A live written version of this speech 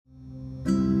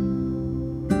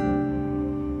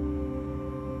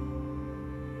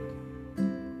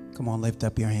Come on, lift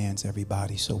up your hands,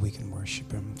 everybody, so we can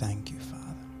worship him. Thank you, Father.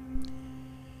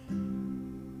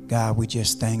 God, we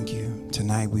just thank you.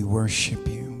 Tonight we worship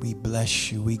you. We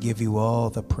bless you. We give you all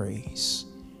the praise.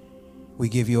 We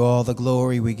give you all the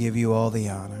glory. We give you all the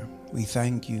honor. We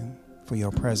thank you for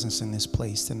your presence in this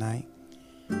place tonight.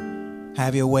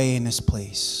 Have your way in this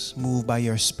place. Move by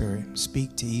your Spirit.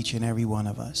 Speak to each and every one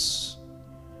of us.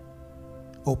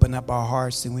 Open up our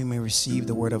hearts that we may receive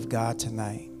the word of God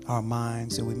tonight. Our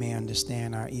minds that we may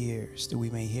understand, our ears that we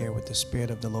may hear what the Spirit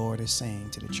of the Lord is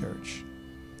saying to the church.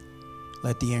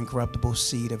 Let the incorruptible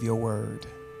seed of your word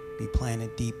be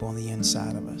planted deep on the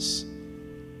inside of us.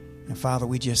 And Father,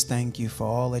 we just thank you for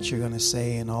all that you're going to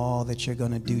say and all that you're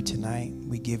going to do tonight.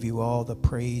 We give you all the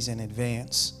praise in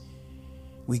advance.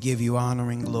 We give you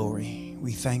honor and glory.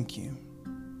 We thank you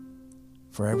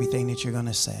for everything that you're going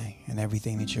to say and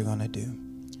everything that you're going to do.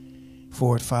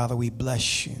 For it, Father, we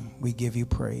bless you. We give you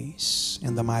praise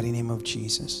in the mighty name of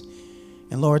Jesus.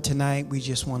 And Lord, tonight we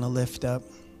just want to lift up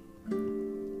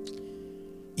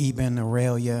Eben,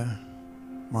 Aurelia,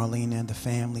 Marlena, and the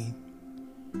family.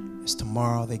 As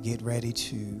tomorrow they get ready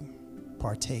to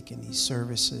partake in these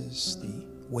services, the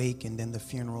wake and then the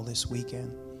funeral this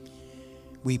weekend.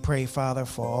 We pray, Father,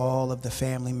 for all of the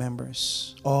family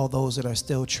members, all those that are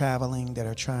still traveling, that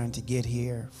are trying to get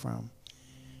here from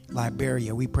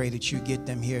Liberia. We pray that you get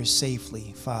them here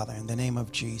safely, Father, in the name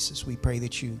of Jesus. We pray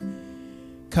that you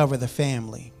cover the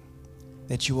family,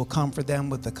 that you will comfort them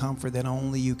with the comfort that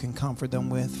only you can comfort them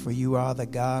with, for you are the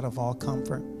God of all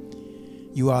comfort.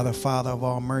 You are the Father of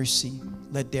all mercy.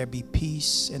 Let there be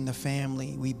peace in the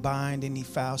family. We bind any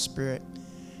foul spirit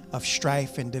of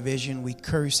strife and division. We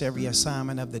curse every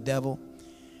assignment of the devil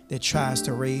that tries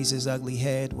to raise his ugly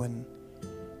head when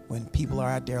people are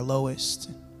at their lowest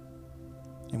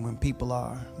and when people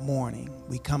are mourning.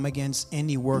 We come against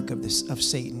any work of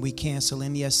Satan. We cancel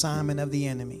any assignment of the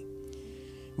enemy.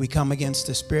 We come against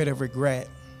the spirit of regret.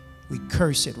 We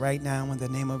curse it right now in the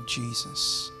name of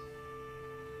Jesus.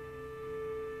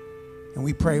 And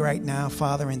we pray right now,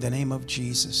 Father, in the name of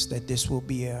Jesus, that this will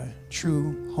be a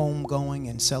true homegoing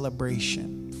and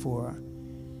celebration for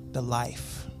the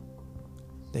life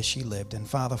that she lived. And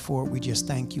Father, for it, we just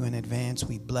thank you in advance.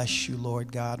 We bless you,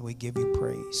 Lord God. We give you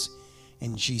praise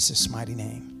in Jesus' mighty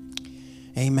name.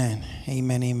 Amen.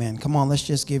 Amen. Amen. Come on, let's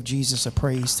just give Jesus a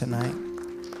praise tonight.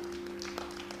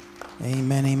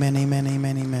 Amen. Amen. Amen.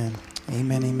 Amen. Amen.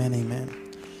 Amen. Amen.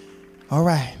 Amen. All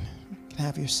right. You can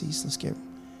have your seats. Let's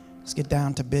get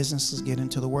down to business. Let's get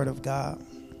into the Word of God.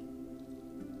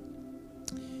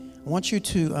 I want you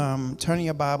to turn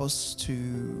your Bibles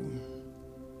to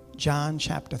John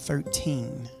chapter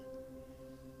 13.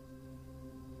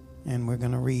 And we're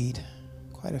going to read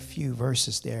quite a few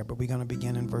verses there, but we're going to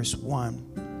begin in verse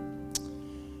 1.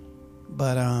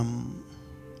 But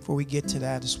before we get to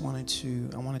that, I wanted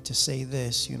to say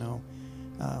this,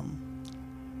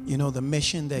 the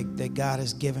mission that God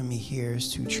has given me here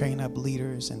is to train up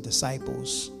leaders and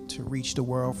disciples to reach the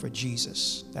world for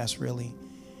Jesus. That's really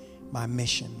my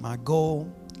mission. My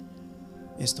goal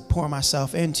is to pour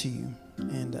myself into you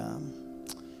and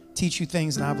teach you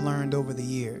things that I've learned over the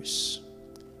years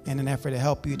in an effort to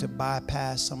help you to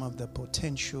bypass some of the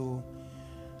potential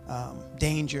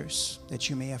dangers that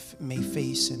you may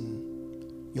face in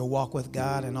your walk with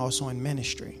God and also in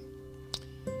ministry.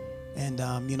 And,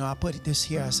 I put this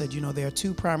here. I said, there are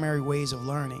two primary ways of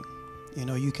learning.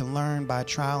 You can learn by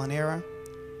trial and error,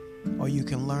 or you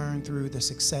can learn through the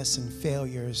success and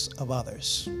failures of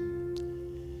others.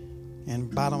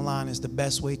 And bottom line is the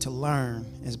best way to learn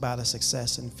is by the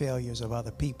success and failures of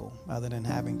other people, rather than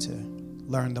having to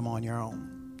learn them on your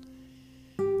own.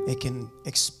 It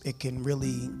can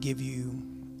really give you,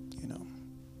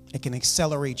 it can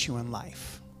accelerate you in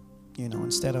life,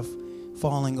 instead of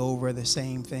falling over the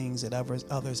same things that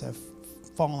others have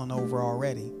fallen over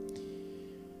already.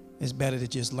 It's better to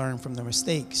just learn from the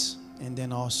mistakes and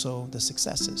then also the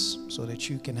successes so that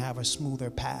you can have a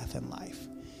smoother path in life.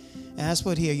 And that's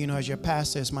what here, as your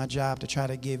pastor, it's my job to try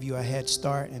to give you a head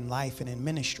start in life and in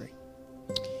ministry.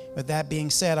 With that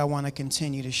being said, I want to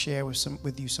continue to share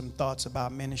with you some thoughts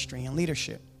about ministry and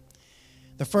leadership.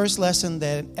 The first lesson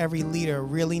that every leader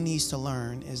really needs to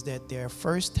learn is that their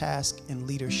first task in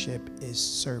leadership is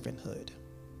servanthood.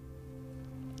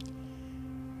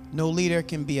 No leader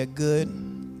can be a good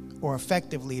or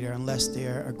effective leader unless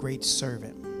they're a great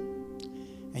servant.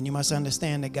 And you must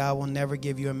understand that God will never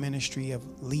give you a ministry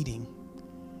of leading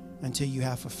until you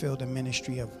have fulfilled a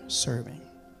ministry of serving.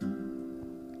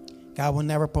 God will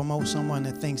never promote someone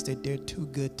that thinks that they're too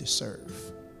good to serve.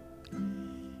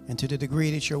 And to the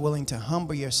degree that you're willing to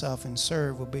humble yourself and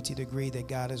serve will be to the degree that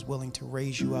God is willing to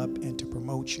raise you up and to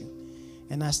promote you.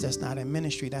 And that's not in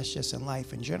ministry, that's just in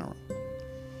life in general.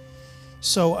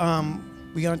 So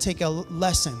we're going to take a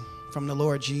lesson from the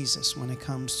Lord Jesus when it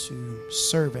comes to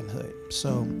servanthood.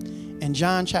 So in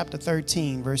John chapter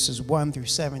 13, verses 1 through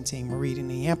 17, we're reading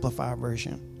the Amplified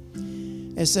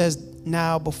version. It says,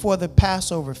 "Now before the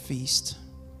Passover feast,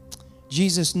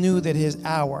 Jesus knew that his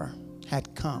hour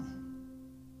had come,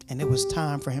 and it was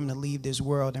time for him to leave this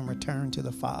world and return to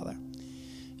the Father."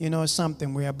 You know, it's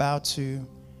something we're about to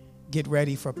get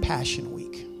ready for Passion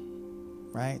Week,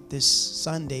 right? This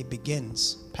Sunday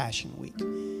begins Passion Week,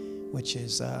 which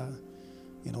is,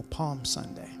 Palm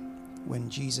Sunday, when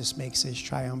Jesus makes his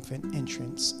triumphant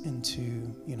entrance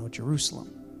into,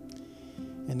 Jerusalem.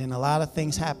 And then a lot of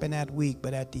things happen that week,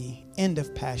 but at the end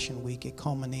of Passion Week, it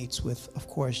culminates with, of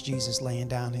course, Jesus laying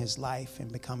down his life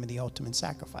and becoming the ultimate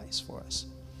sacrifice for us.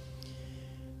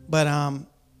 But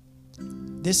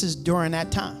this is during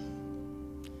that time.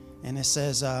 And it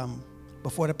says,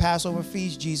 before the Passover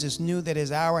feast, Jesus knew that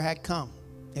his hour had come.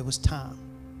 It was time.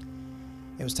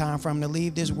 It was time for him to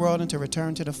leave this world and to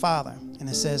return to the Father. And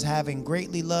it says, having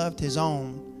greatly loved his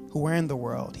own who were in the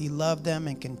world, he loved them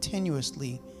and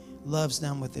continuously loves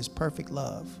them with his perfect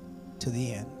love to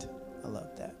the end. I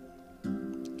love that.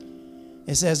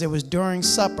 It says it was during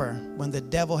supper when the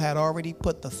devil had already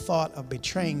put the thought of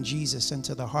betraying Jesus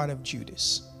into the heart of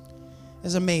Judas.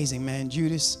 It's amazing, man.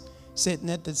 Judas sitting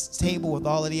at the table with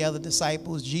all of the other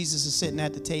disciples. Jesus is sitting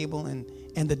at the table, and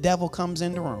the devil comes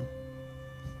in the room.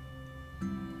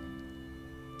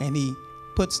 And he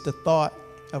puts the thought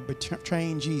of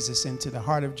betraying Jesus into the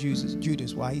heart of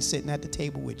Judas while he's sitting at the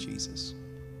table with Jesus.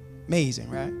 Amazing,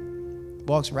 right?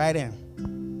 Walks right in.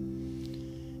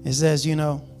 It says,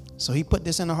 so he put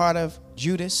this in the heart of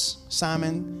Judas,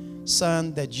 Simon's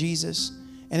son, that Jesus,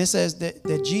 and it says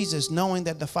that Jesus, knowing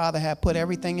that the Father had put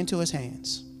everything into his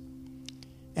hands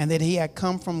and that he had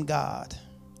come from God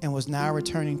and was now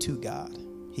returning to God,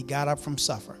 he got up from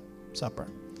supper,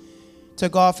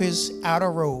 took off his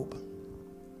outer robe,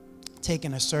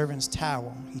 taking a servant's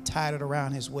towel, he tied it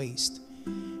around his waist.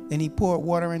 Then he poured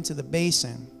water into the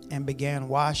basin and began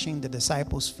washing the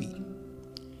disciples' feet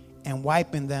and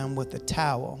wiping them with the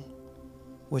towel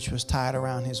which was tied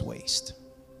around his waist.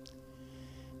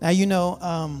 Now,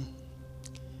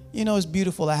 it's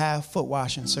beautiful to have foot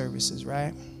washing services,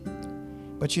 right?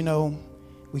 But,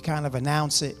 we kind of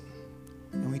announce it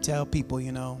and we tell people,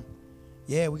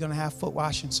 yeah, we're going to have foot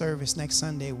washing service next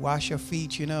Sunday. Wash your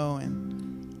feet,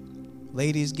 and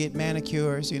ladies get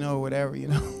manicures, whatever,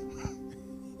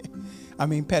 I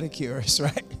mean pedicures,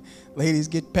 right? Ladies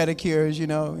get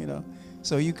pedicures,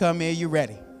 So you come here, you're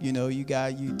ready.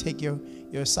 You take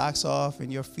your socks off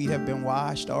and your feet have been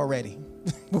washed already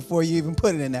before you even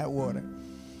put it in that water.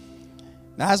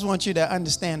 Now, I just want you to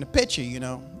understand the picture,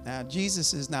 Now,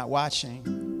 Jesus is not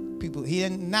watching people. He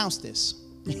didn't announce this,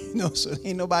 so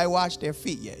ain't nobody washed their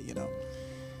feet yet,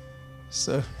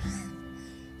 So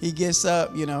he gets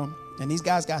up, and these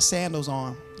guys got sandals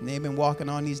on, and they've been walking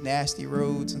on these nasty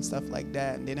roads and stuff like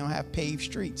that, and they don't have paved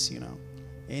streets,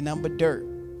 Ain't nothing but dirt.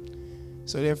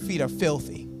 So their feet are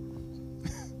filthy.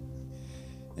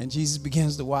 And Jesus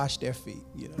begins to wash their feet,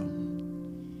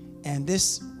 And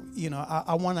this,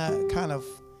 I want to kind of,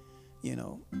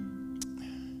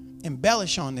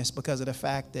 embellish on this because of the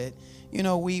fact that,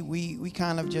 we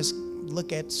kind of just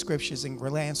look at scriptures and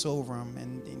glance over them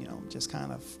and just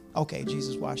kind of, okay,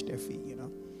 Jesus washed their feet,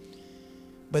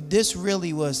 But this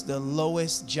really was the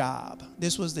lowest job.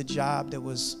 This was the job that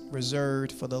was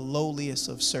reserved for the lowliest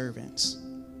of servants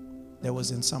that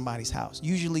was in somebody's house.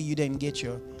 Usually you didn't get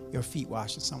your feet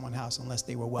washed in someone's house unless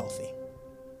they were wealthy.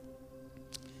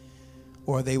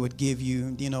 Or they would give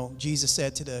you, Jesus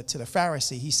said to the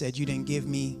Pharisee, he said, you didn't give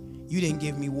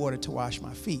me water to wash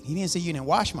my feet. He didn't say you didn't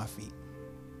wash my feet.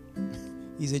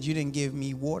 He said, you didn't give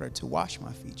me water to wash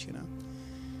my feet,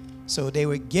 So they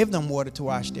would give them water to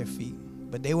wash their feet,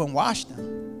 but they wouldn't wash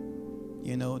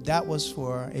them. That was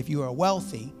for if you were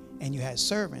wealthy and you had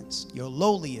servants, your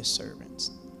lowliest servants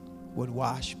would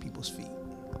wash people's feet.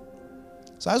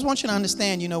 So I just want you to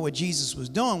understand, what Jesus was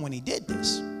doing when he did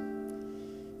this.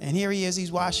 And here he is,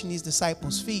 he's washing these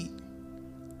disciples' feet.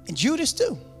 And Judas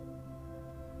too.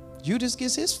 Judas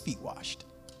gets his feet washed.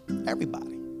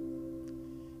 Everybody.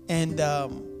 And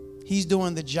he's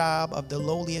doing the job of the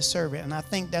lowliest servant. And I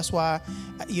think that's why,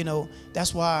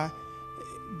 that's why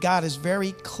God is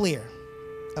very clear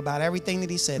about everything that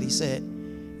he said. He said,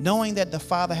 knowing that the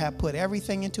Father had put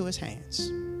everything into his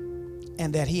hands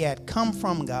and that he had come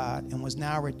from God and was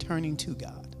now returning to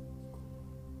God.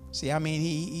 See, I mean,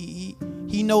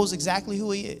 he knows exactly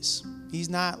who he is. He's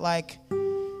not like,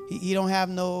 he don't have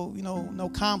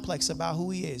no complex about who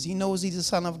he is. He knows he's the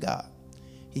Son of God.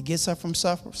 He gets up from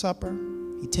supper.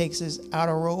 He takes his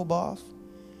outer robe off,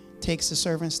 takes the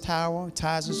servant's towel,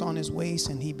 ties it on his waist,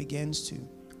 and he begins to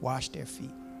wash their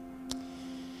feet.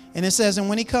 And it says, and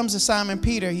when he comes to Simon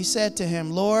Peter, he said to him,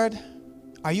 Lord,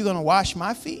 are you going to wash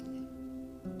my feet?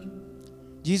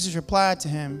 Jesus replied to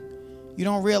him, you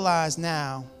don't realize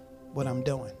now what I'm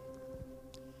doing,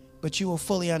 but you will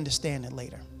fully understand it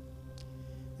later.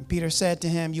 And Peter said to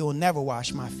him, you will never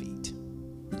wash my feet.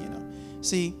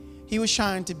 See, he was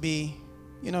trying to be,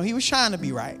 he was trying to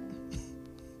be right.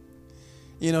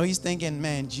 He's thinking,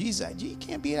 man, Jesus, you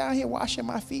can't be out here washing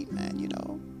my feet, man.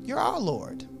 You're our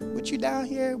Lord. What you down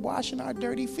here washing our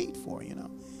dirty feet for,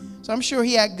 So I'm sure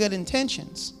he had good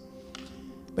intentions.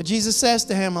 But Jesus says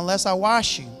to him, unless I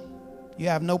wash you, you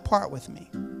have no part with me.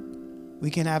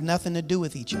 We can have nothing to do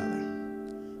with each other.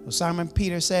 So Simon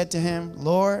Peter said to him,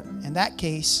 Lord, in that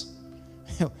case,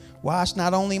 wash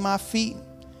not only my feet,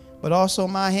 but also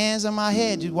my hands and my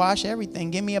head. You wash everything.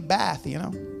 Give me a bath,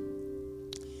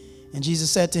 And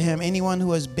Jesus said to him, anyone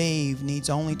who has bathed needs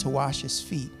only to wash his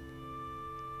feet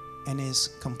and is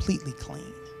completely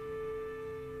clean.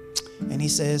 And he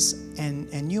says,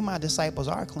 and you, my disciples,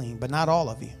 are clean, but not all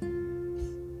of you.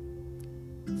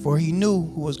 For he knew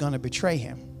who was going to betray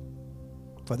him.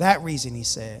 For that reason, he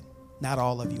said, not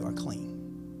all of you are clean.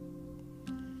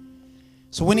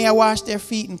 So when he had washed their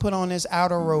feet and put on his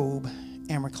outer robe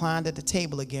and reclined at the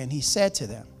table again, he said to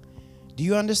them, do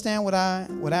you understand what I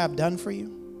have done for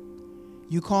you?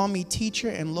 You call me teacher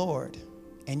and Lord,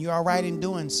 and you are right in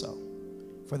doing so,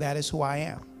 for that is who I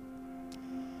am.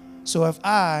 So if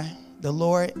I, the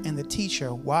Lord and the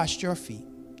teacher, washed your feet,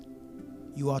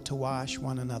 you ought to wash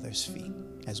one another's feet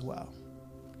as well.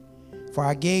 For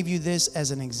I gave you this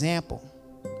as an example,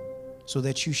 so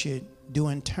that you should do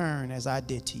in turn as I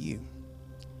did to you.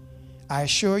 I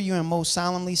assure you and most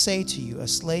solemnly say to you, a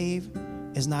slave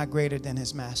is not greater than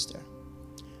his master,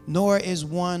 nor is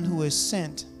one who is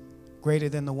sent greater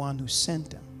than the one who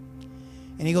sent him.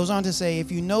 And he goes on to say,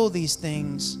 if you know these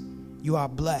things, you are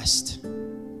blessed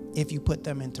if you put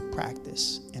them into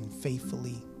practice and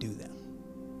faithfully do them.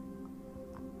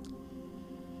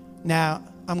 Now,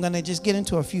 I'm going to just get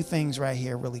into a few things right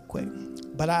here really quick.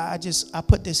 But I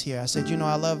put this here. I said,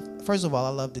 first of all, I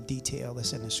love the detail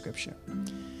that's in the scripture.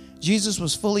 Jesus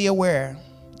was fully aware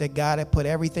that God had put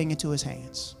everything into his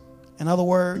hands. In other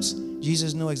words,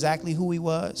 Jesus knew exactly who he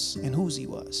was and whose he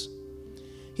was.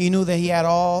 He knew that he had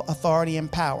all authority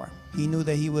and power. He knew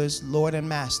that he was Lord and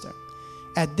Master.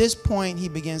 At this point, he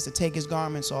begins to take his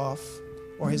garments off,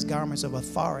 or his garments of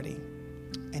authority,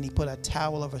 and he put a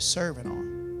towel of a servant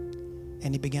on,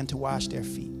 and he began to wash their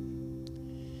feet.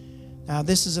 Now,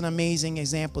 this is an amazing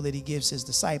example that he gives his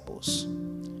disciples.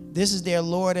 This is their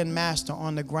Lord and Master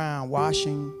on the ground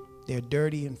washing their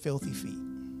dirty and filthy feet.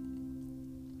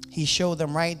 He showed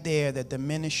them right there that the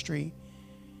ministry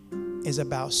is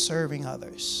about serving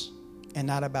others and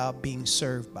not about being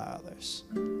served by others.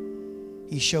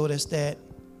 He showed us that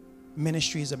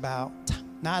ministry is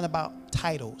not about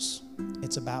titles,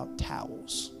 it's about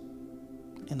towels.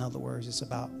 In other words, it's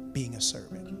about being a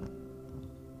servant.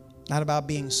 Not about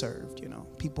being served,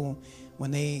 People,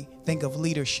 when they think of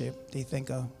leadership, they think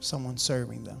of someone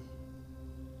serving them.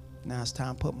 Now it's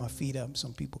time to put my feet up so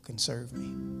people can serve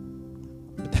me.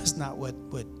 But that's not what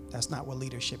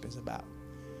leadership is about.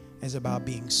 It's about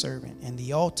being servant. And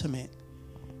the ultimate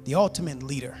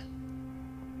leader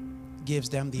gives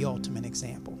them the ultimate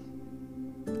example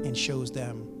and shows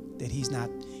them that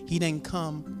he didn't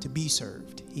come to be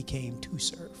served. He came to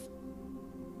serve.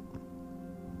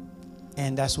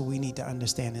 And that's what we need to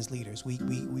understand as leaders. We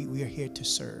are here to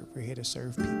serve. We're here to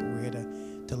serve people. We're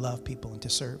here to love people and to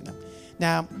serve them.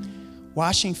 Now,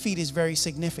 washing feet is very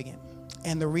significant.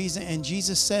 And the reason, and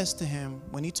Jesus says to him,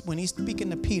 when he's speaking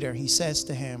to Peter, he says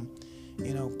to him,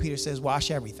 Peter says, wash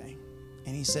everything.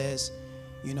 And he says,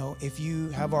 if you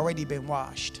have already been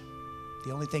washed,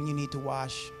 the only thing you need to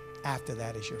wash after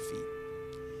that is your feet.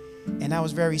 And that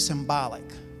was very symbolic,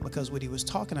 because what he was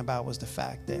talking about was the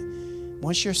fact that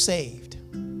once you're saved,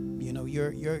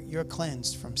 you're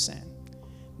cleansed from sin.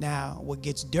 Now, what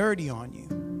gets dirty on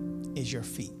you is your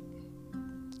feet.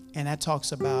 And that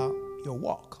talks about your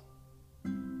walk.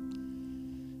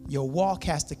 Your walk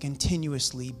has to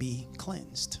continuously be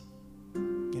cleansed. You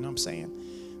know what I'm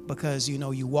saying? Because,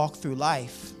 you walk through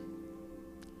life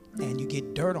and you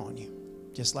get dirt on you,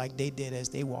 just like they did as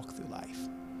they walked through life.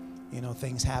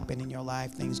 Things happen in your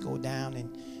life, things go down,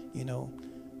 and,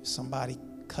 somebody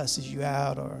cusses you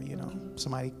out, or,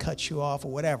 somebody cuts you off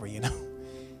or whatever,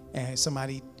 and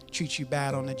somebody treats you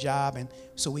bad on the job. And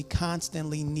so we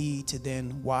constantly need to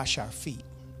then wash our feet.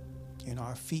 You know,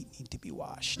 our feet need to be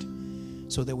washed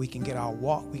so that we can get our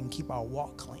walk, we can keep our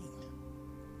walk clean.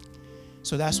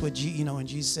 So that's what, and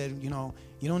Jesus said, you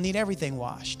don't need everything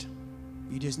washed.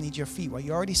 You just need your feet. Well,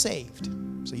 you're already saved.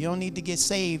 So you don't need to get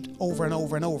saved over and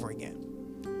over and over again.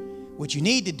 What you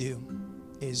need to do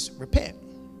is repent.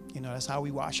 That's how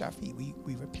we wash our feet.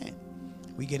 We repent.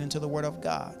 We get into the Word of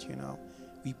God,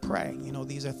 We pray.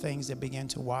 These are things that begin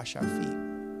to wash our feet.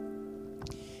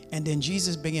 And then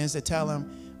Jesus begins to tell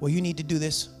them, well, you need to do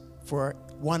this for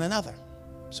one another.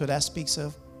 So that speaks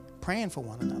of praying for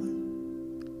one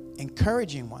another,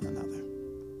 encouraging one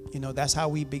another. That's how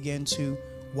we begin to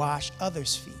wash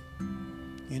others' feet.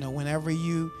 Whenever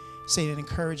you say an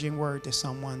encouraging word to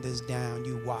someone that's down,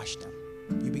 you wash them.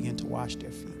 You begin to wash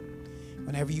their feet.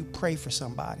 Whenever you pray for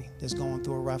somebody that's going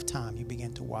through a rough time, you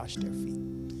begin to wash their feet.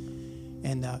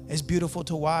 And it's beautiful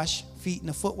to wash feet in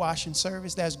the foot washing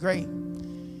service. That's great.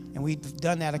 And we've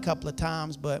done that a couple of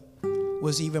times, but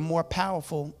what's even more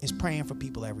powerful is praying for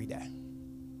people every day.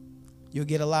 You'll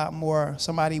get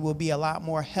somebody will be a lot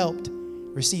more helped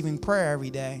receiving prayer every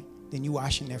day than you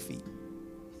washing their feet.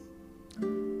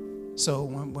 So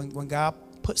when God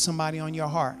puts somebody on your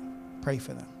heart, pray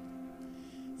for them.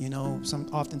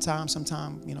 Sometimes,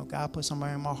 God puts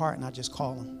somebody in my heart and I just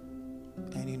call them.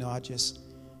 And, I just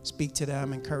speak to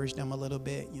them, encourage them a little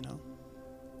bit,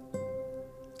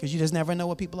 because you just never know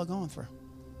what people are going through.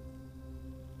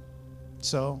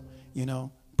 So,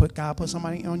 God put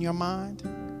somebody on your mind,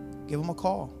 give them a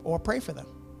call or pray for them,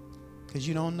 because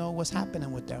you don't know what's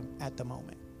happening with them at the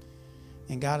moment.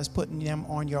 And God is putting them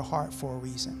on your heart for a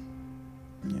reason,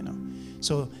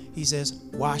 So he says,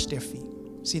 wash their feet.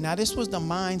 See, now this was the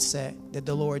mindset that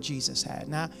the Lord Jesus had.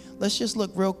 Now, let's just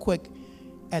look real quick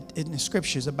in the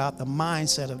scriptures about the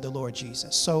mindset of the Lord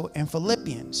Jesus. So in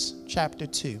Philippians chapter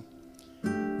 2,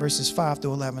 verses 5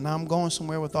 through 11. Now I'm going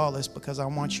somewhere with all this because I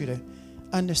want you to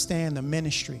understand the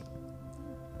ministry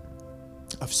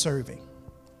of serving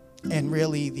and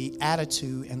really the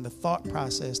attitude and the thought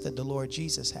process that the Lord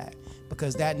Jesus had,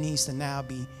 because that needs to now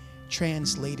be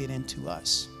translated into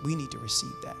us. We need to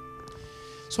receive that.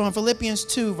 So in Philippians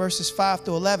 2, verses 5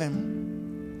 through 11,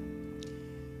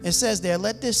 it says there,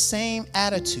 let this same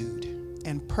attitude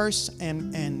and purpose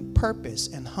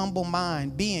and humble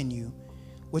mind be in you,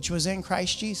 which was in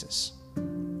Christ Jesus.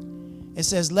 It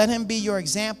says, let him be your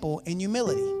example in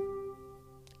humility,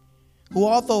 who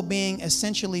although being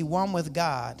essentially one with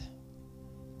God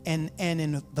and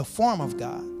in the form of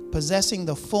God, possessing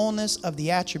the fullness of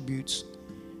the attributes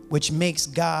which makes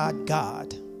God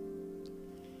God,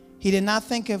 he did not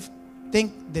think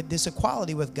that this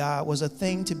equality with God was a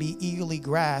thing to be eagerly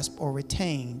grasped or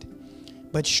retained,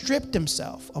 but stripped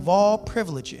himself of all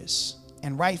privileges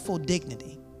and rightful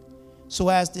dignity, so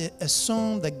as to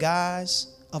assume the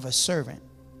guise of a servant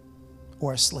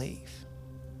or a slave,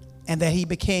 and that he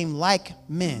became like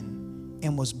men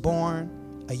and was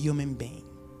born a human being.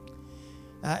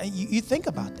 You think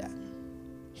about that.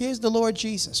 Here's the Lord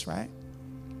Jesus, right?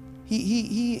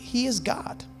 He is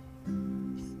God.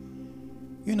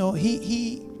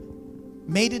 He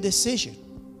made a decision.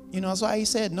 That's why he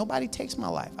said, nobody takes my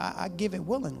life. I give it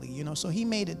willingly, So he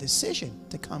made a decision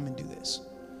to come and do this.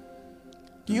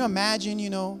 Can you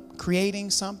imagine,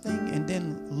 creating something and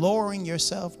then lowering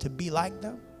yourself to be like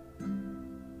them?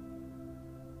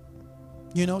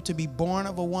 To be born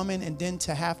of a woman and then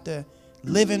to have to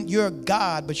live in, you're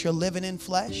God, but you're living in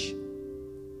flesh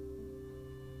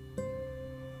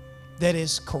that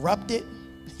is corrupted,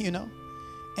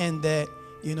 and that,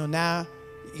 now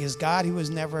is God. He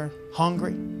was never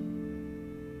hungry,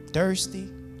 thirsty,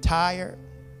 tired.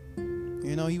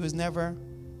 He was never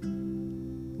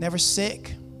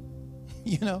sick.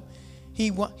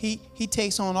 He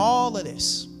takes on all of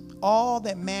this, all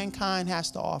that mankind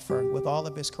has to offer with all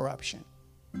of his corruption.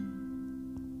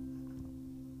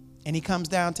 And he comes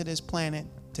down to this planet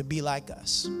to be like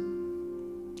us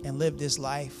and live this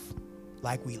life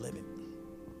like we live it.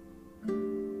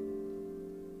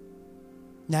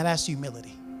 Now that's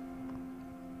humility.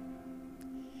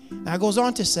 Now it goes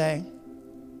on to say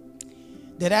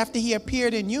that after he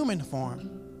appeared in human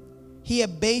form, he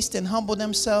abased and humbled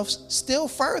himself still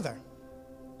further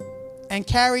and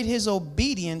carried his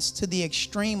obedience to the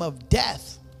extreme of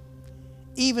death,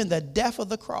 even the death of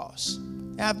the cross.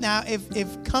 Now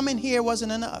if coming here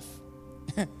wasn't enough,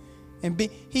 and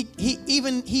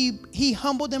he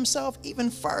humbled himself even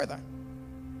further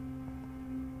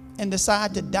and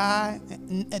decided to die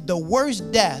the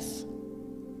worst death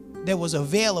that was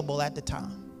available at the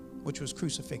time, which was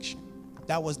crucifixion.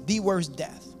 That was the worst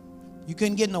death. You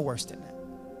couldn't get no worse than that.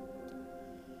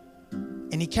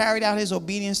 And he carried out his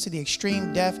obedience to the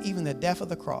extreme death, even the death of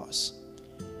the cross.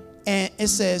 And it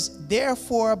says,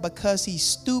 therefore, because he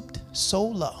stooped so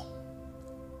low.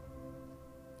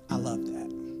 I love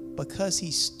that. Because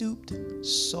he stooped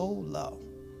so low,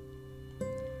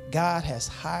 God has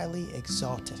highly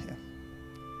exalted him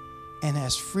and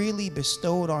has freely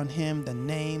bestowed on him the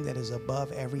name that is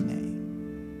above every name.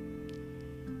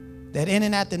 That in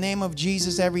and at the name of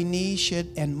Jesus, every knee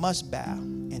should and must bow,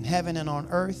 in heaven and on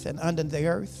earth and under the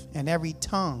earth, and every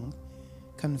tongue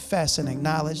confess and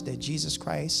acknowledge that Jesus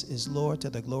Christ is Lord to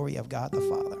the glory of God the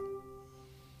Father.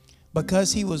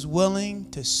 Because he was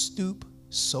willing to stoop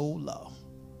so low.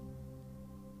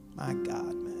 My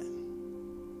God, man.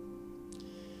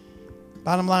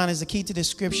 Bottom line is, the key to this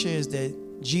scripture is that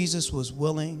Jesus was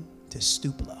willing to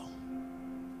stoop low.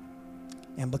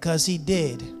 And because he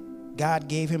did, God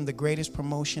gave him the greatest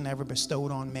promotion ever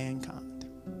bestowed on mankind.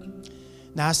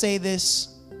 Now I say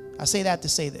that to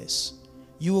say this.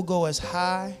 You will go as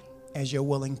high as you're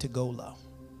willing to go low.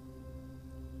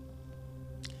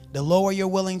 The lower you're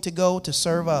willing to go to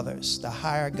serve others, the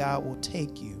higher God will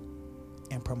take you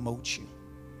and promote you.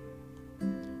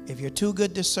 If you're too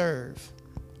good to serve,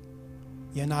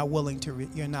 you're not worthy to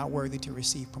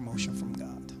receive promotion from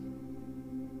God.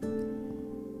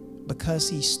 Because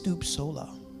he stooped so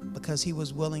low, because he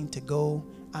was willing to go,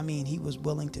 he was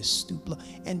willing to stoop low.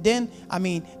 And then,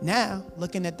 now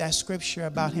looking at that scripture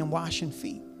about him washing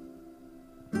feet,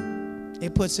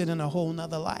 it puts it in a whole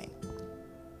nother light.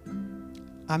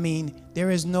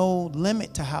 There is no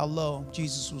limit to how low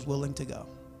Jesus was willing to go.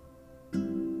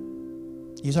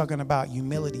 You're talking about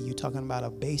humility. You're talking about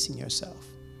abasing yourself,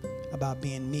 about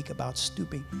being meek, about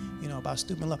stooping, about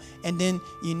stooping low. And then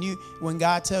when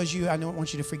God tells you, I don't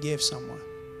want you to forgive someone.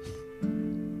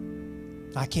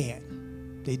 I can't.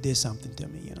 They did something to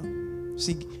me,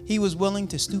 See, he was willing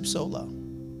to stoop so low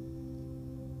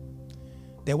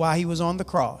that while he was on the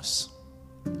cross,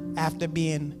 after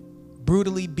being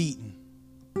brutally beaten,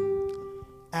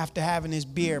 after having his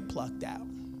beard plucked out,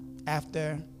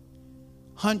 after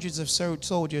hundreds of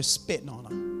soldiers spitting on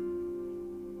him,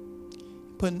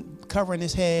 covering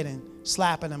his head and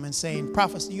slapping him and saying,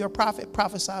 you're a prophet,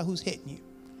 prophesy who's hitting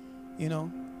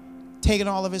you. Taking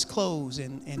all of his clothes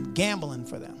and gambling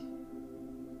for them.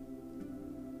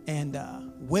 And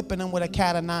whipping him with a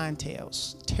cat of nine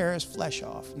tails, tear his flesh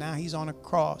off. Now he's on a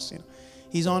cross.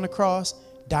 He's on the cross,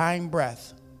 dying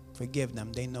breath. Forgive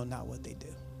them, they know not what they do.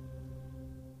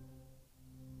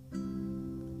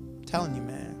 I'm telling you,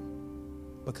 man,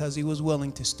 because he was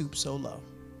willing to stoop so low,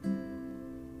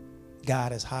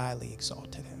 God has highly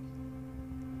exalted him,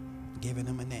 giving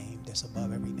him a name that's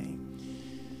above every name.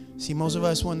 See, most of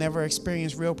us will never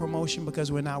experience real promotion because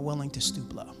we're not willing to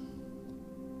stoop low.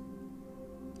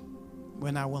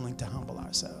 We're not willing to humble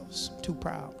ourselves. Too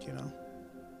proud,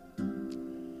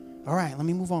 All right, let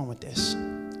me move on with this.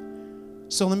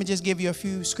 So let me just give you a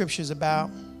few scriptures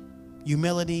about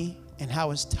humility and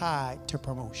how it's tied to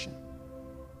promotion.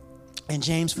 In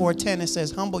James 4:10, it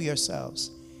says, humble yourselves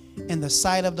in the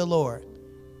sight of the Lord,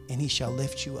 and he shall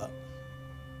lift you up.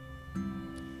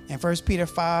 In 1 Peter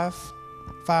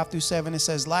 5:5-7, it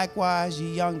says, likewise,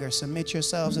 ye younger, submit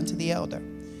yourselves unto the elder.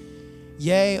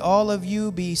 Yea, all of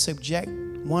you be subject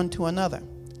one to another,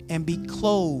 and be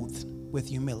clothed with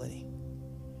humility.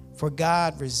 For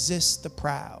God resists the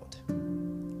proud,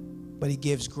 but he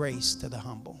gives grace to the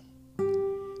humble.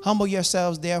 Humble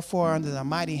yourselves, therefore, under the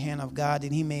mighty hand of God,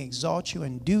 that he may exalt you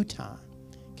in due time,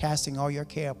 casting all your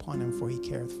care upon him, for he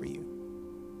careth for you.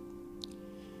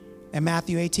 In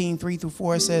Matthew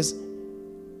 18:3-4, it says,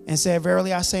 and said,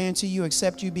 verily I say unto you,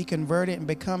 except you be converted and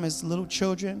become as little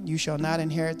children, you shall not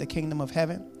inherit the kingdom of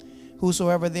heaven.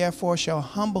 Whosoever therefore shall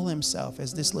humble himself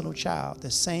as this little child, the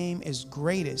same is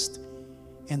greatest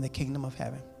in the kingdom of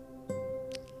heaven.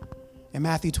 In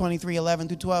Matthew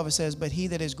 23:11-12, it says, but he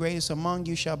that is greatest among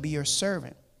you shall be your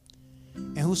servant.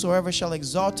 And whosoever shall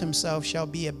exalt himself shall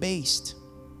be abased,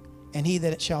 and he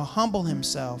that shall humble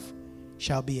himself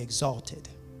shall be exalted.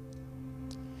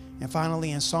 And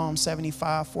finally, in Psalm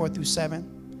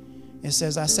 75:4-7, it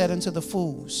says, I said unto the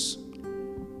fools,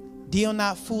 deal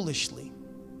not foolishly,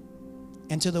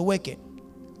 and to the wicked,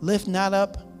 lift not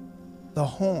up the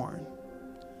horn.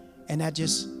 And that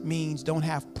just means don't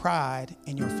have pride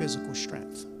in your physical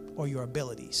strength or your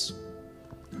abilities.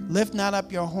 Lift not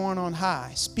up your horn on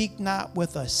high. Speak not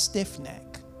with a stiff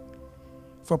neck.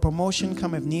 For promotion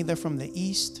cometh neither from the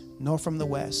east, nor from the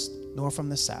west, nor from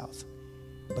the south.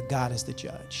 But God is the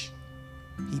judge.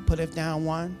 He putteth down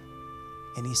one,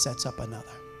 and he sets up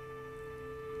another.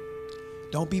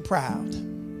 Don't be proud.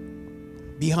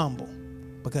 Be humble,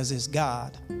 because it's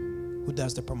God who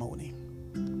does the promoting.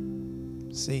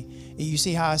 See, you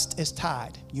see how it's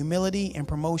tied. Humility and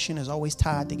promotion is always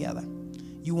tied together.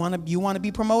 You want to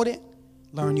be promoted?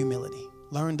 Learn humility.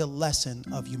 Learn the lesson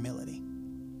of humility.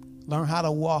 Learn how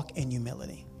to walk in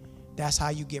humility. That's how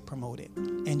you get promoted.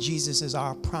 And Jesus is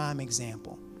our prime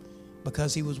example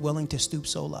because he was willing to stoop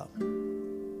so low.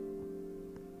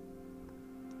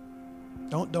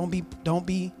 Don't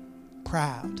be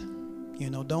proud. You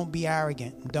know, don't be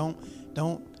arrogant. Don't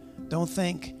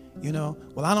think, you know,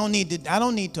 well, I don't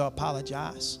need to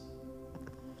apologize.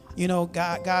 You know,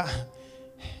 God,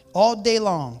 all day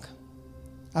long,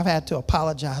 I've had to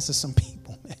apologize to some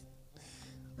people, man.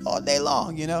 All day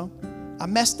long, you know. I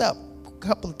messed up a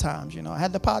couple of times, you know. I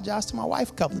had to apologize to my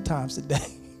wife a couple of times today.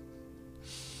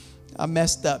 I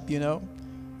messed up, you know.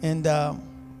 And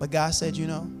but God said, you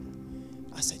know,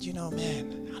 I said, you know,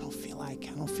 man, I don't feel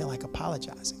like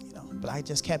apologizing, you know. But I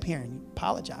just kept hearing,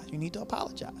 apologize. You need to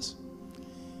apologize.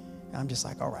 And I'm just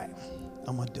like, all right,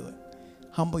 I'm going to do it.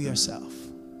 Humble yourself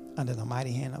under the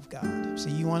mighty hand of God. So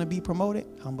you want to be promoted?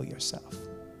 Humble yourself.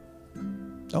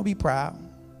 Don't be proud.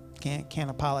 Can't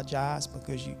apologize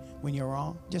because when you're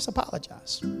wrong, just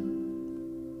apologize. You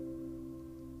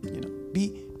know,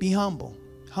 be humble.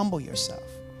 Humble yourself,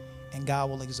 and God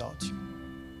will exalt you.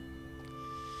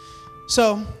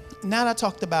 So now that I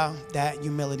talked about that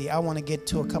humility, I want to get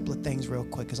to a couple of things real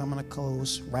quick because I'm going to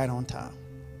close right on time.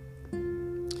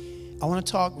 I want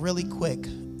to talk really quick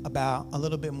about a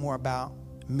little bit more about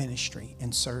ministry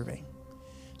and serving.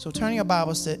 So turn your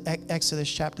Bibles to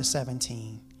Exodus chapter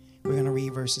 17. We're going to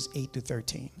read verses 8 through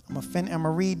 13. I'm going to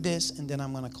read this, and then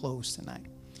I'm going to close tonight.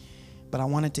 But I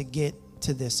wanted to get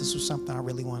to this. This was something I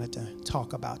really wanted to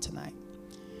talk about tonight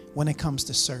when it comes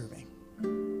to serving.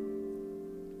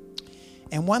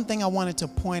 And one thing I wanted to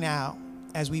point out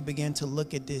as we begin to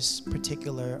look at this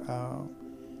particular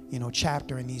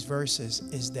chapter in these verses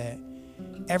is that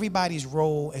everybody's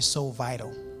role is so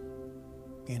vital.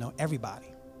 You know,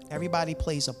 everybody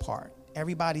plays a part.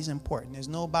 Everybody's important. There's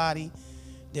nobody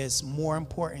that's more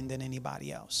important than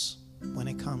anybody else when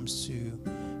it comes to,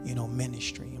 you know,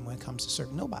 ministry and when it comes to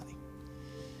serving. Nobody.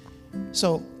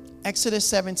 So Exodus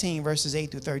 17 verses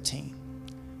 8 through 13,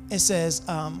 it says,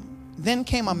 then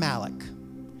came Amalek.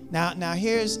 Now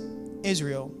here's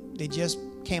Israel. They just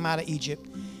came out of Egypt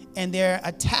and they're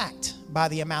attacked by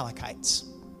the Amalekites.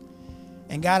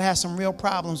 And God has some real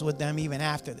problems with them even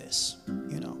after this,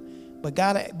 you know. But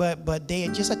they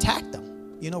had just attacked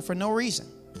them, you know, for no reason.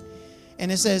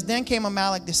 And it says, then came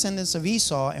Amalek, descendants of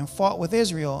Esau, and fought with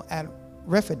Israel at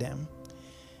Rephidim.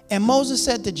 And Moses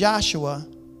said to Joshua,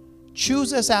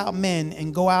 choose us out men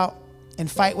and go out and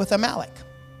fight with Amalek.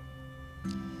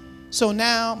 So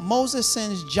now Moses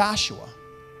sends Joshua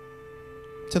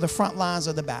to the front lines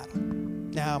of the battle.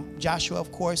 Now, Joshua,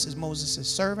 of course, is Moses'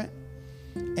 servant.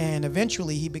 And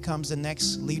eventually he becomes the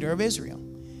next leader of Israel.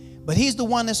 But he's the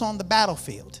one that's on the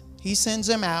battlefield. He sends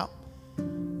him out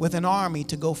with an army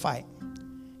to go fight.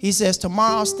 He says,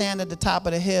 tomorrow I'll stand at the top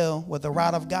of the hill with the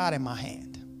rod of God in my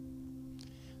hand.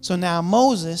 So now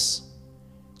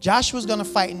Joshua's going to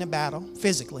fight in the battle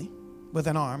physically with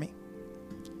an army,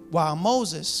 while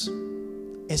Moses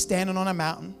is standing on a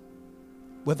mountain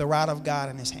with the rod of God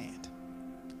in his hand.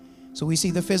 So we see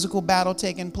the physical battle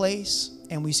taking place,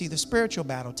 and we see the spiritual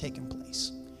battle taking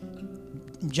place.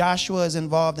 Joshua is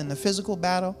involved in the physical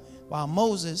battle, while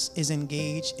Moses is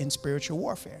engaged in spiritual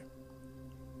warfare.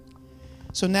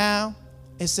 So now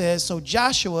it says, so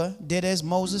Joshua did as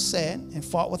Moses said and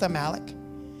fought with Amalek.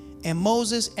 And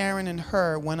Moses, Aaron, and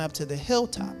Hur went up to the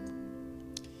hilltop.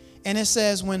 And it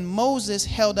says, when Moses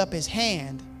held up his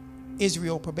hand,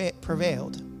 Israel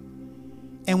prevailed.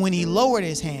 And when he lowered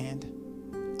his hand,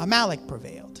 Amalek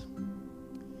prevailed.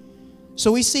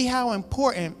 So we see how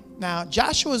important. Now,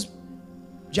 Joshua's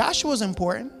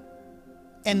important,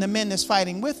 and the men that's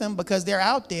fighting with him, because they're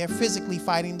out there physically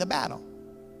fighting the battle.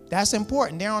 That's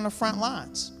important. They're on the front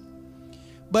lines.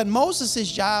 But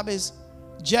Moses' job is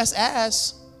just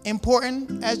as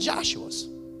important as Joshua's,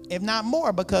 if not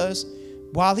more, because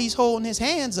while he's holding his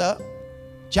hands up,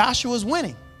 Joshua's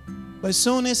winning. But as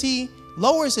soon as he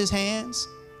lowers his hands,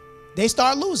 they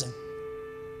start losing.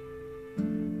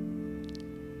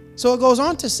 So it goes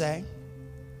on to say,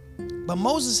 but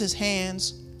Moses'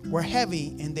 hands were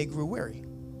heavy and they grew weary.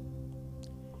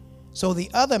 So the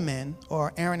other men,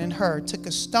 or Aaron and Hur, took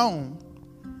a stone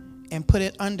and put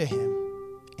it under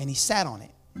him, and he sat on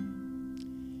it.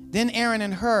 Then Aaron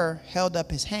and Hur held up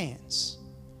his hands,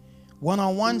 one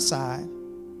on one side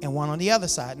and one on the other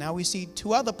side. Now we see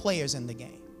two other players in the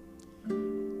game.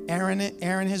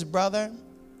 Aaron, his brother,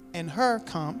 and Hur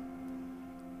come,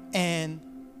 and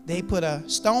they put a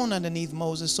stone underneath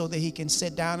Moses so that he can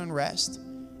sit down and rest.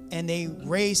 and they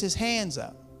raise his hands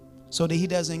up so that he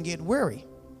doesn't get weary.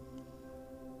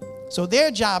 So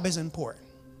their job is important.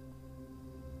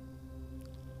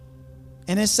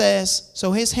 And it says,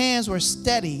 so his hands were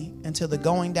steady until the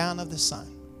going down of the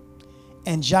sun.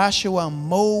 And Joshua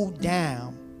mowed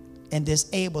down and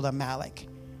disabled Amalek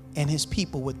and his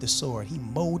people with the sword. He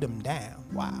mowed them down.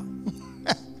 Wow.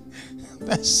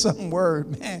 That's some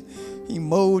word, man. He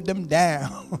mowed them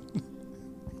down.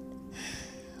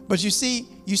 But you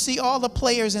see all the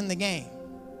players in the game.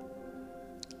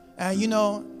 You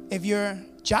know, if you're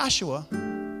Joshua,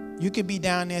 you could be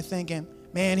down there thinking,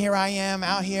 man, here I am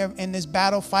out here in this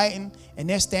battle fighting, and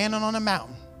they're standing on a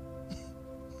mountain.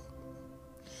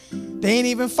 They ain't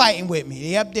even fighting with me.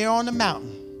 They up there on the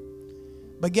mountain.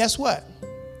 But guess what?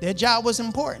 Their job was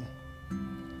important.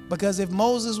 Because if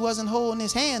Moses wasn't holding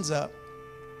his hands up,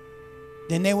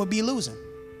 then they would be losing.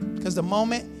 Because the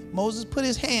moment Moses put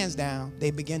his hands down,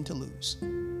 they begin to lose.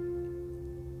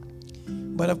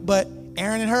 But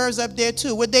Aaron and Hur's up there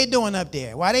too. What they doing up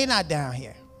there? Why they not down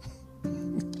here?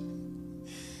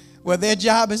 Well, their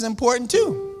job is important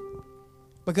too.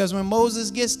 Because when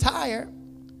Moses gets tired,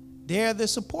 they're the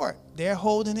support. They're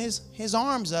holding his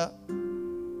arms up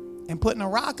and putting a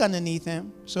rock underneath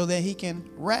him so that he can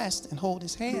rest and hold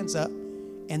his hands up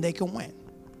and they can win.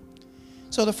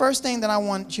 So the first thing that I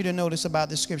want you to notice about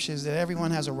the scripture is that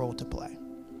everyone has a role to play.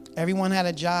 Everyone had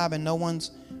a job, and no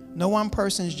one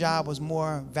person's job was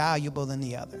more valuable than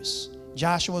the others.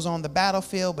 Joshua was on the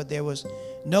battlefield, but there was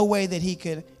no way that he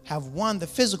could have won the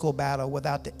physical battle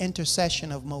without the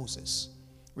intercession of Moses.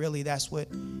 Really, that's what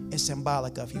it's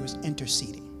symbolic of. He was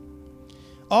interceding.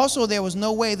 Also, there was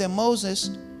no way that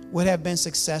Moses would have been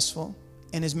successful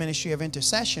in his ministry of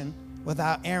intercession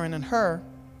without Aaron and Hur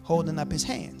holding up his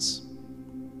hands.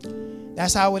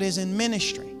 That's how it is in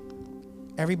ministry.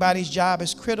 Everybody's job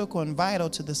is critical and vital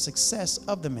to the success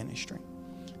of the ministry.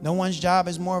 No one's job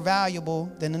is more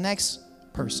valuable than the next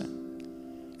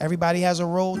person. Everybody has a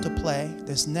role to play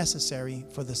that's necessary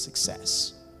for the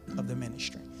success of the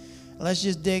ministry. Let's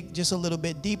just dig just a little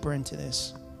bit deeper into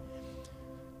this.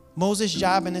 Moses'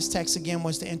 job in this text again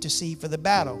was to intercede for the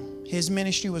battle. His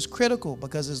ministry was critical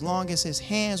because as long as his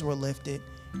hands were lifted,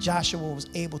 Joshua was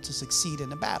able to succeed in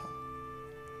the battle.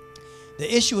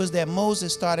 The issue is that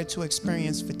Moses started to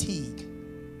experience fatigue.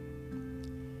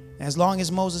 As long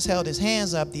as Moses held his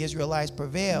hands up, the Israelites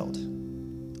prevailed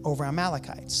over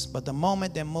Amalekites. But the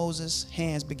moment that Moses'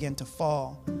 hands began to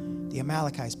fall, the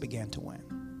Amalekites began to win.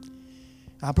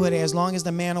 I put it, as long as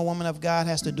the man or woman of God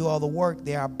has to do all the work,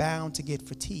 they are bound to get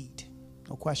fatigued.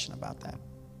 No question about that.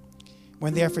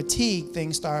 When they're fatigued,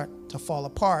 things start to fall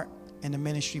apart and the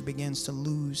ministry begins to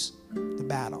lose the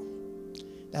battle.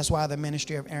 That's why the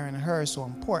ministry of Aaron and Hur is so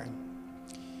important.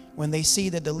 When they see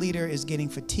that the leader is getting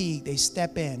fatigued, they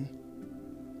step in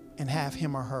and have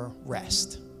him or her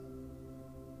rest.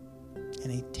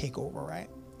 And they take over, right?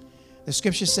 The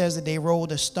scripture says that they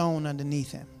rolled a stone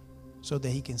underneath him so that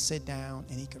he can sit down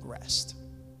and he could rest.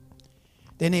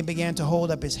 Then they began to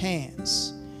hold up his hands.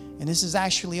 And this is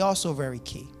actually also very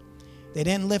key. They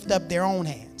didn't lift up their own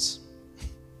hands.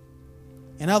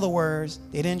 In other words,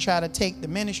 they didn't try to take the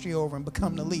ministry over and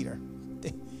become the leader.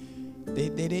 They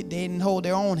didn't hold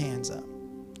their own hands up.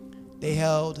 They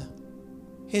held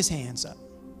his hands up.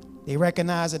 They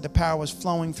recognized that the power was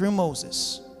flowing through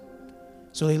Moses.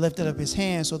 So they lifted up his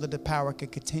hands so that the power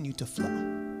could continue to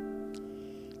flow.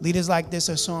 Leaders like this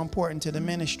are so important to the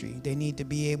ministry. They need to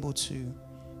be able to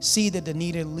see that the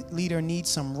leader needs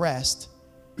some rest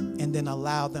and then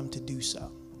allow them to do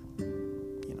so.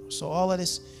 So all of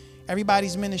this,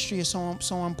 everybody's ministry is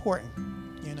so important.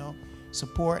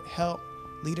 Support, help,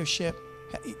 leadership.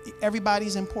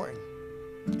 Everybody's important.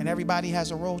 And everybody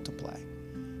has a role to play.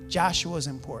 Joshua's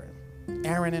important.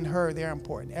 Aaron and Hur, they're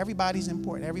important. Everybody's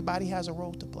important. Everybody has a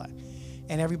role to play.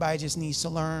 And everybody just needs to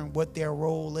learn what their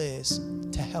role is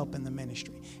to help in the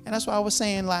ministry. And that's why I was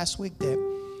saying last week that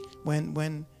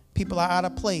when people are out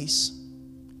of place,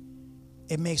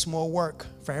 it makes more work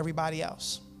for everybody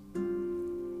else.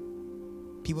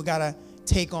 People got to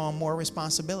take on more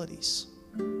responsibilities.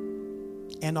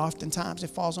 And oftentimes it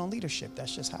falls on leadership.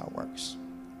 That's just how it works.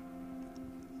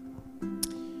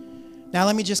 Now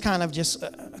let me just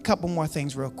a couple more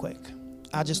things real quick.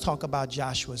 I'll just talk about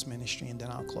Joshua's ministry and then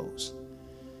I'll close.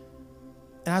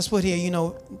 And I just put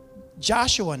here,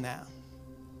 Joshua now,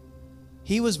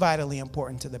 he was vitally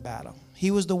important to the battle.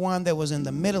 He was the one that was in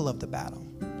the middle of the battle.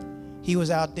 He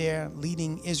was out there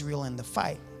leading Israel in the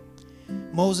fight.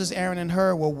 Moses, Aaron, and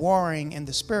Hur were warring in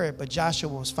the spirit, but Joshua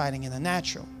was fighting in the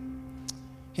natural.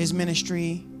 His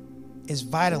ministry is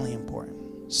vitally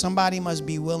important. Somebody must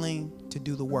be willing to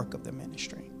do the work of the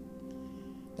ministry.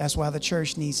 That's why the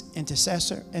church needs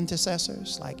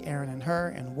intercessors like Aaron and Hur,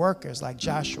 and workers like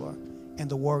Joshua and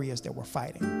the warriors that were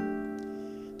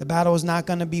fighting. The battle is not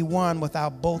going to be won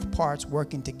without both parts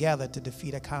working together to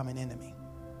defeat a common enemy.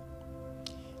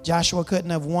 Joshua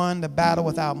couldn't have won the battle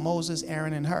without Moses,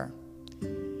 Aaron, and Hur.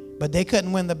 But they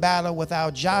couldn't win the battle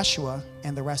without Joshua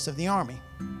and the rest of the army.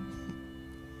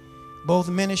 Both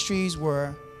ministries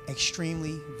were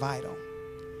extremely vital.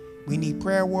 We need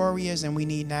prayer warriors and we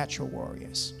need natural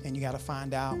warriors. And you got to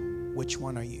find out, which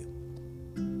one are you?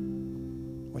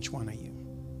 Which one are you?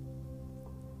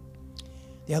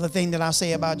 The other thing that I'll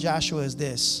say about Joshua is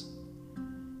this.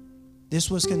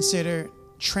 This was considered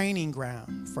training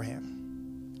ground for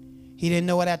him. He didn't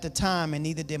know it at the time, and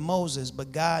neither did Moses,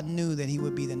 but God knew that he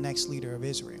would be the next leader of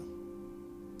Israel.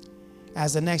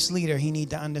 As the next leader, he needed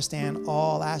to understand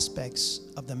all aspects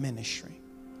of the ministry.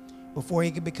 Before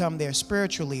he could become their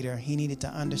spiritual leader, he needed to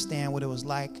understand what it was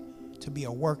like to be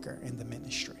a worker in the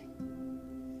ministry.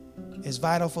 It's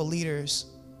vital for leaders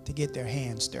to get their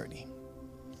hands dirty.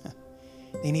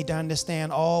 They need to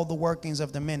understand all the workings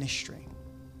of the ministry.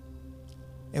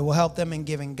 It will help them in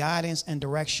giving guidance and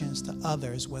directions to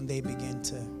others when they begin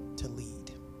to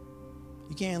lead.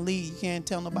 You can't lead. You can't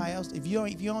tell nobody else. If you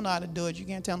don't know how to do it, you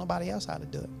can't tell nobody else how to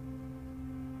do it.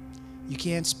 You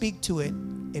can't speak to it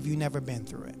if you've never been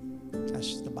through it. That's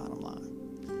just the bottom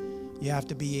line. You have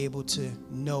to be able to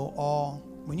know all.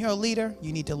 When you're a leader,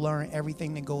 you need to learn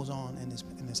everything that goes on in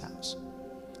this house.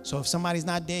 So if somebody's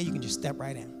not there, you can just step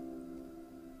right in.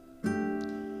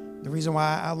 The reason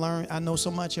why I know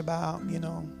so much about,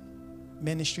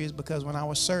 ministry is because when I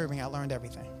was serving, I learned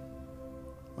everything.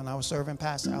 When I was serving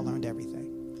pastor, I learned everything.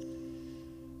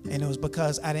 And it was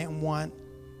because I didn't want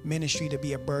ministry to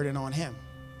be a burden on him.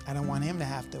 I didn't want him to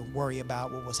have to worry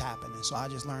about what was happening. So I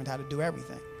just learned how to do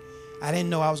everything. I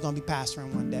didn't know I was going to be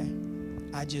pastoring one day.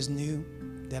 I just knew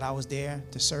that I was there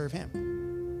to serve him.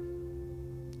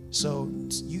 So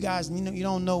you guys, you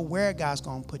don't know where God's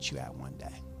going to put you at one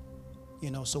day.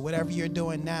 So whatever you're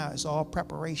doing now is all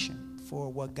preparation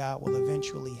for what God will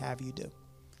eventually have you do.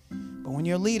 But when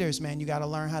you're leaders, man, you got to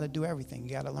learn how to do everything. You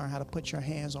got to learn how to put your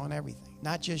hands on everything.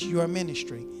 Not just your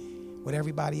ministry, what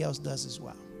everybody else does as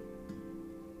well.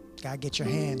 Got to get your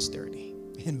hands dirty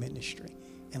in ministry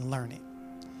and learn it.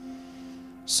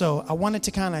 So I wanted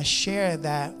to kind of share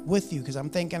that with you because I'm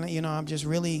thinking, I'm just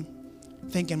really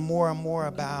thinking more and more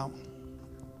about,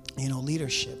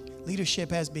 leadership.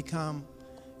 Leadership has become,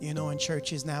 in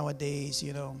churches nowadays,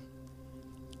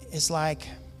 it's like,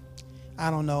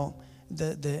 I don't know,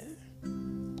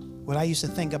 what I used to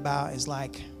think about is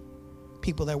like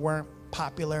people that weren't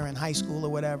popular in high school or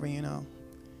whatever,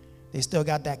 they still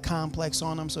got that complex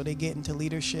on them, so they get into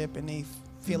leadership and they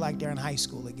feel like they're in high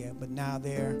school again, but now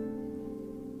they're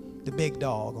the big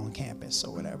dog on campus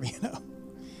or whatever,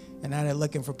 and now they're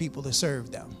looking for people to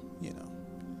serve them,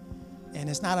 and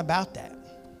it's not about that.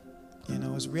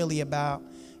 It's really about,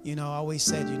 I always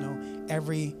said,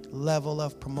 every level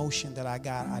of promotion that I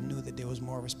got, I knew that there was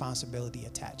more responsibility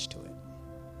attached to it.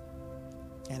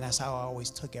 And that's how I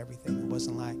always took everything. It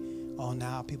wasn't like, oh,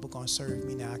 now people going to serve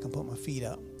me. Now I can put my feet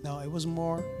up. No, it was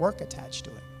more work attached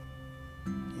to it.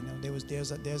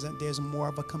 There's more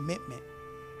of a commitment.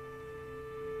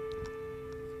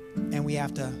 And we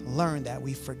have to learn that.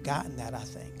 We've forgotten that, I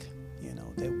think.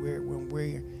 That when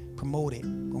we're promoted,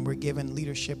 when we're given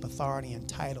leadership authority and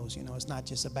titles, it's not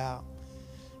just about,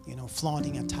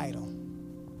 flaunting a title.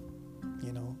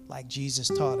 Like Jesus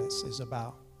taught us, it's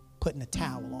about putting a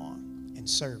towel on and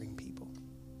serving people.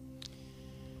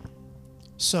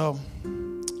 So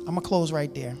I'm going to close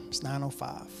right there. It's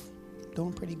 9:05.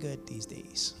 Doing pretty good these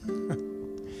days.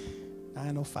 9:05.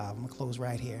 I'm going to close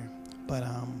right here. But,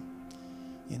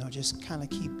 just kind of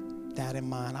keep that in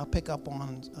mind. I'll pick up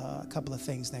on a couple of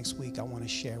things next week I want to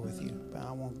share with you, but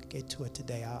I won't get to it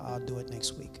today. I'll do it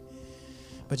next week.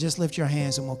 But just lift your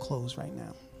hands and we'll close right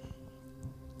now.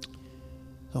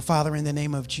 So, Father, in the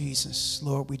name of Jesus,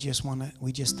 Lord, we just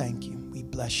thank you. We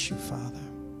bless you, Father.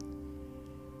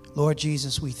 Lord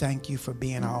Jesus, we thank you for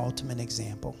being our ultimate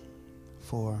example,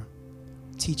 for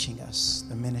teaching us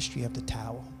the ministry of the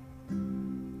towel,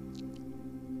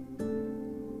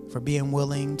 for being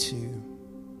willing to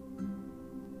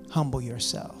humble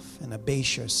yourself and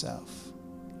abase yourself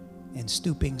and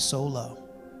stooping so low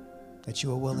that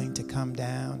you are willing to come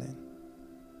down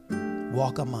and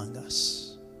walk among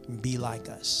us and be like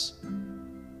us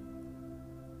and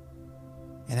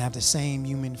have the same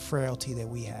human frailty that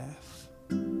we have.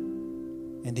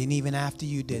 And then even after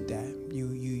you did that,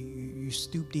 you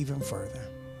stooped even further.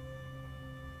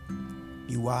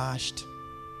 You washed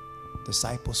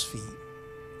disciples' feet,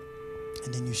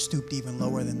 and then you stooped even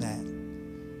lower than that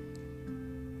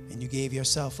And you gave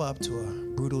yourself up to a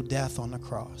brutal death on the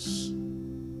cross.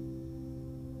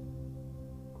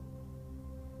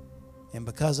 And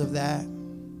because of that,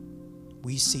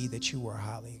 we see that you were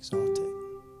highly exalted,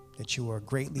 that you were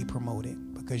greatly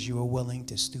promoted because you were willing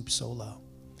to stoop so low.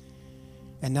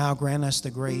 And now grant us the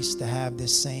grace to have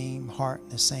this same heart,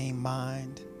 the same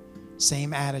mind,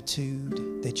 same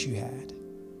attitude that you had,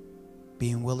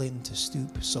 being willing to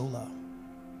stoop so low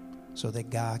so that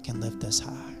God can lift us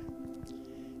high.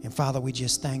 And Father, we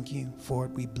just thank you for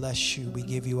it. We bless you. We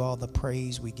give you all the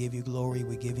praise. We give you glory.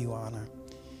 We give you honor.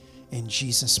 In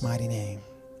Jesus' mighty name.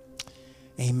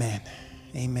 Amen.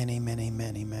 Amen, amen,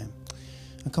 amen, amen.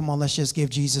 And come on, let's just give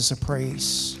Jesus a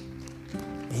praise.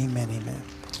 Amen, amen.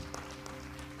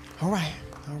 All right,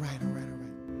 all right, all right, all right.